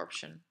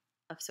reabsorption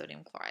of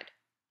sodium chloride.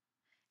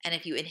 And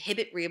if you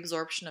inhibit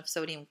reabsorption of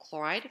sodium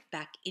chloride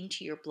back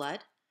into your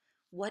blood,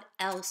 what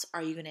else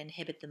are you going to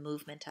inhibit the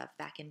movement of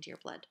back into your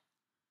blood?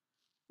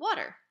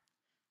 Water.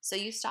 So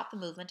you stop the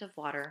movement of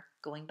water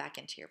going back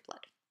into your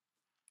blood.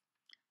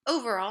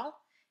 Overall,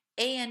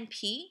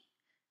 ANP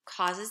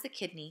causes the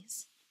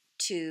kidneys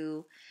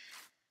to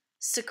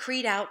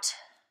secrete out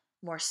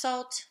more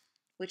salt,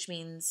 which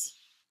means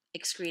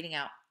excreting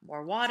out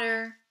more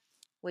water,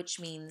 which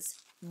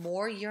means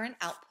more urine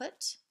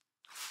output,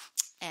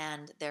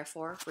 and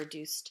therefore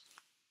reduced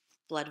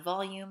blood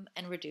volume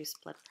and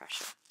reduced blood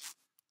pressure.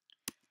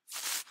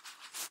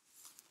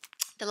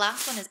 The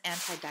last one is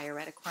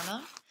antidiuretic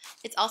hormone.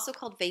 It's also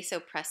called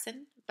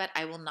vasopressin, but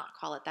I will not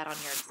call it that on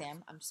your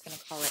exam. I'm just going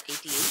to call it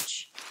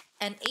ADH.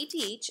 And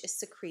ADH is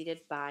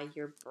secreted by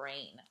your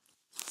brain,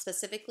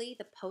 specifically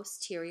the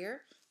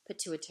posterior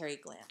pituitary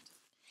gland.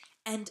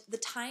 And the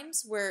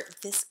times where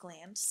this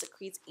gland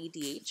secretes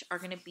ADH are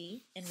going to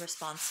be in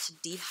response to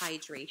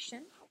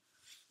dehydration,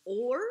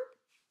 or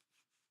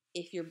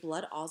if your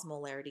blood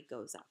osmolarity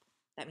goes up.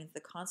 That means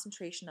the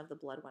concentration of the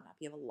blood went up.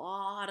 You have a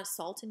lot of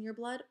salt in your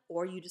blood,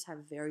 or you just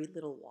have very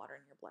little water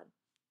in your blood.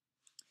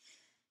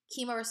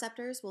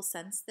 Chemoreceptors will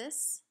sense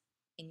this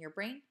in your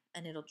brain,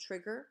 and it'll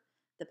trigger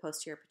the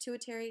posterior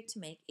pituitary to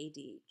make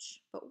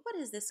ADH. But what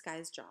is this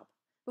guy's job?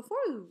 Before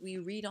we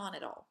read on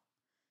it all,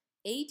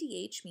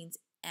 ADH means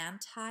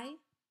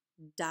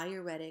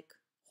antidiuretic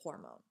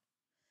hormone.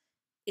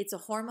 It's a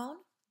hormone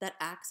that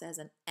acts as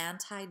an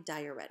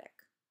anti-diuretic.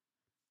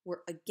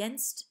 We're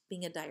against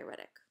being a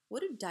diuretic.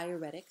 What do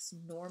diuretics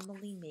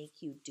normally make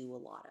you do a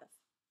lot of?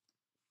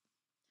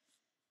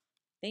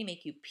 They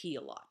make you pee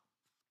a lot.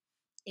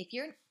 If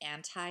you're an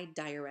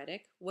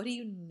anti-diuretic, what are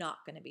you not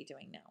going to be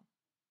doing now?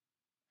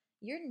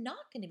 You're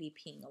not going to be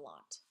peeing a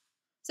lot.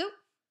 So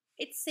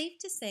it's safe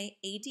to say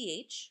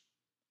ADH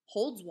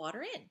holds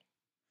water in.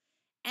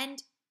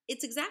 And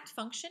its exact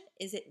function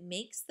is it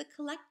makes the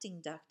collecting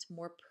duct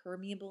more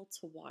permeable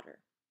to water.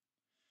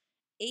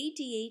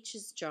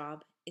 ADH's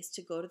job is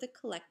to go to the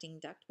collecting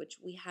duct, which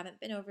we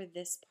haven't been over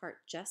this part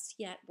just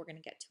yet. We're going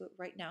to get to it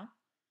right now.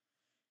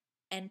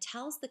 And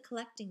tells the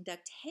collecting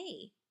duct,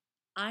 hey,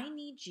 I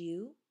need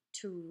you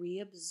to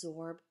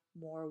reabsorb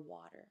more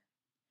water.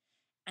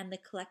 And the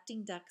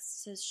collecting duct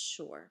says,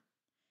 sure,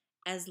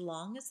 as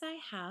long as I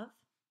have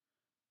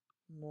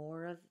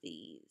more of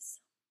these.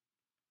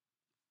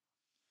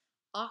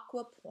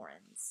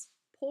 Aquaporins.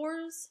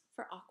 Pores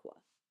for aqua,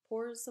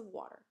 pores of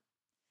water.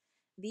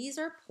 These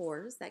are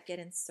pores that get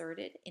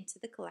inserted into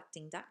the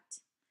collecting duct,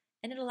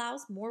 and it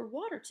allows more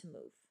water to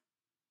move.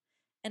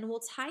 And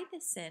we'll tie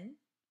this in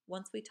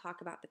once we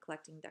talk about the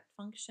collecting duct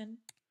function,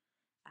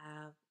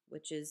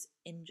 which is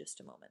in just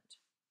a moment.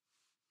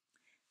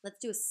 Let's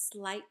do a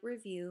slight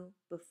review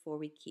before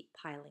we keep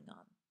piling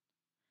on.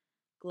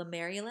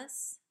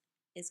 Glomerulus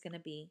is going to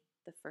be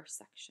the first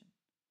section.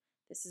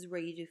 This is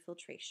where you do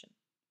filtration.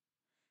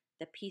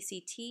 The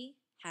PCT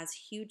has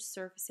huge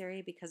surface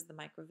area because of the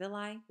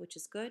microvilli, which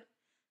is good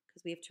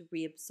because we have to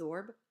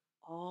reabsorb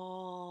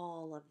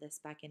all of this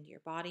back into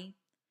your body.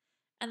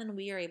 And then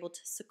we are able to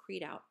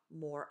secrete out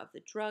more of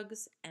the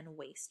drugs and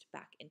waste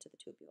back into the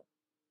tubule.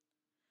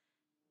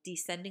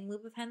 Descending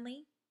loop of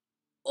Henle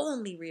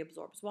only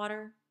reabsorbs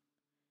water.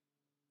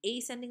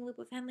 Ascending loop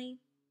of Henle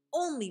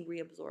only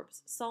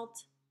reabsorbs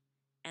salt.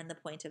 And the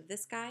point of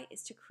this guy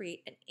is to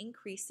create an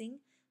increasing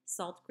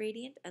salt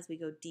gradient as we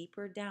go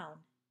deeper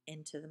down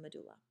into the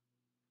medulla.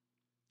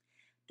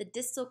 The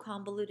distal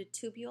convoluted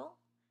tubule,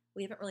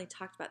 we haven't really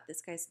talked about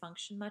this guy's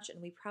function much,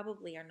 and we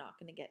probably are not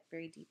going to get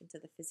very deep into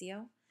the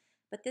physio,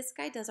 but this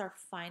guy does our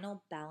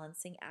final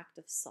balancing act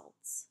of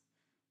salts.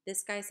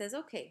 This guy says,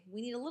 okay,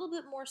 we need a little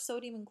bit more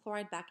sodium and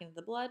chloride back into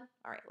the blood.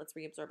 All right, let's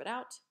reabsorb it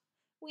out.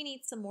 We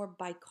need some more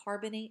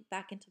bicarbonate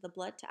back into the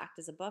blood to act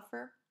as a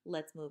buffer.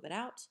 Let's move it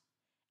out.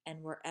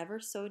 And wherever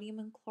sodium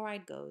and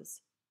chloride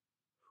goes,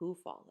 who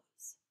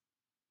follows?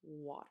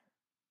 Water.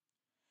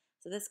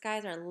 So this guy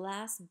is our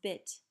last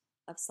bit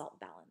of salt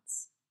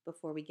balance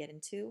before we get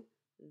into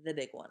the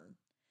big one.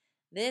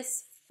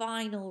 This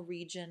final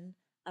region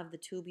of the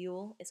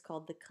tubule is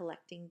called the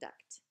collecting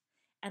duct.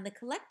 And the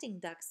collecting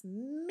duct's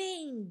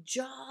main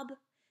job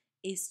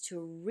is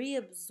to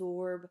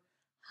reabsorb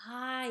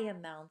high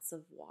amounts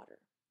of water.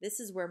 This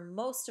is where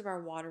most of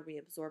our water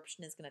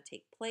reabsorption is going to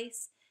take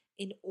place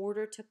in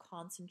order to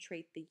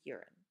concentrate the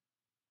urine.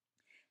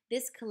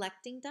 This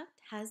collecting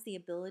duct has the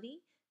ability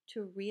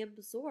to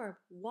reabsorb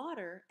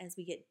water as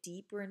we get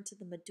deeper into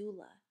the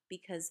medulla,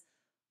 because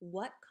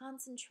what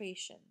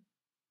concentration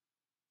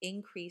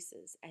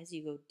increases as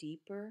you go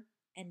deeper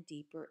and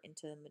deeper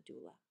into the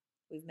medulla?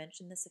 We've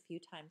mentioned this a few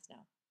times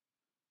now.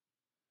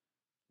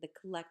 The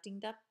collecting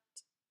duct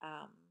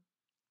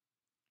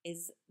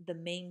is the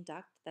main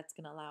duct that's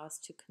going to allow us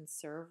to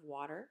conserve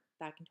water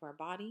back into our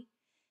body,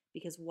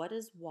 because what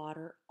does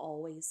water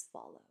always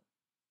follow?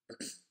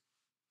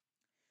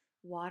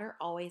 Water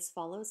always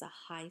follows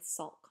a high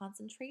salt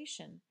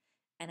concentration.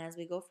 And as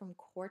we go from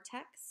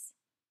cortex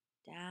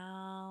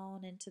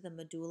down into the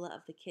medulla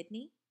of the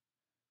kidney,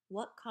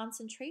 what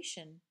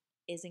concentration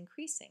is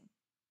increasing?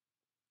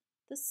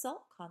 The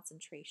salt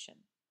concentration.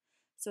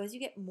 So as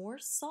you get more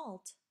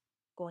salt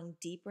going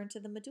deeper into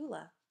the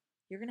medulla,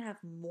 you're going to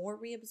have more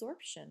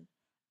reabsorption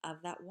of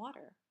that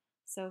water.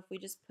 So if we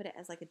just put it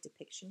as like a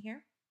depiction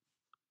here,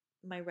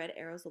 my red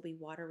arrows will be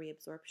water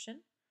reabsorption.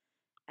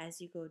 As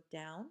you go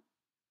down,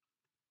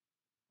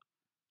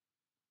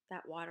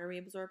 that water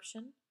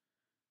reabsorption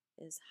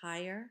is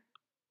higher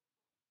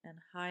and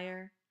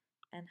higher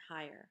and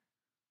higher.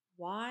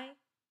 Why?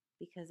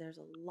 Because there's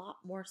a lot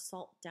more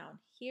salt down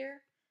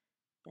here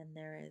than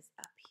there is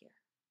up here.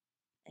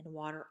 And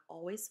water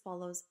always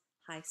follows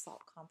high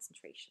salt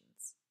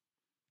concentrations.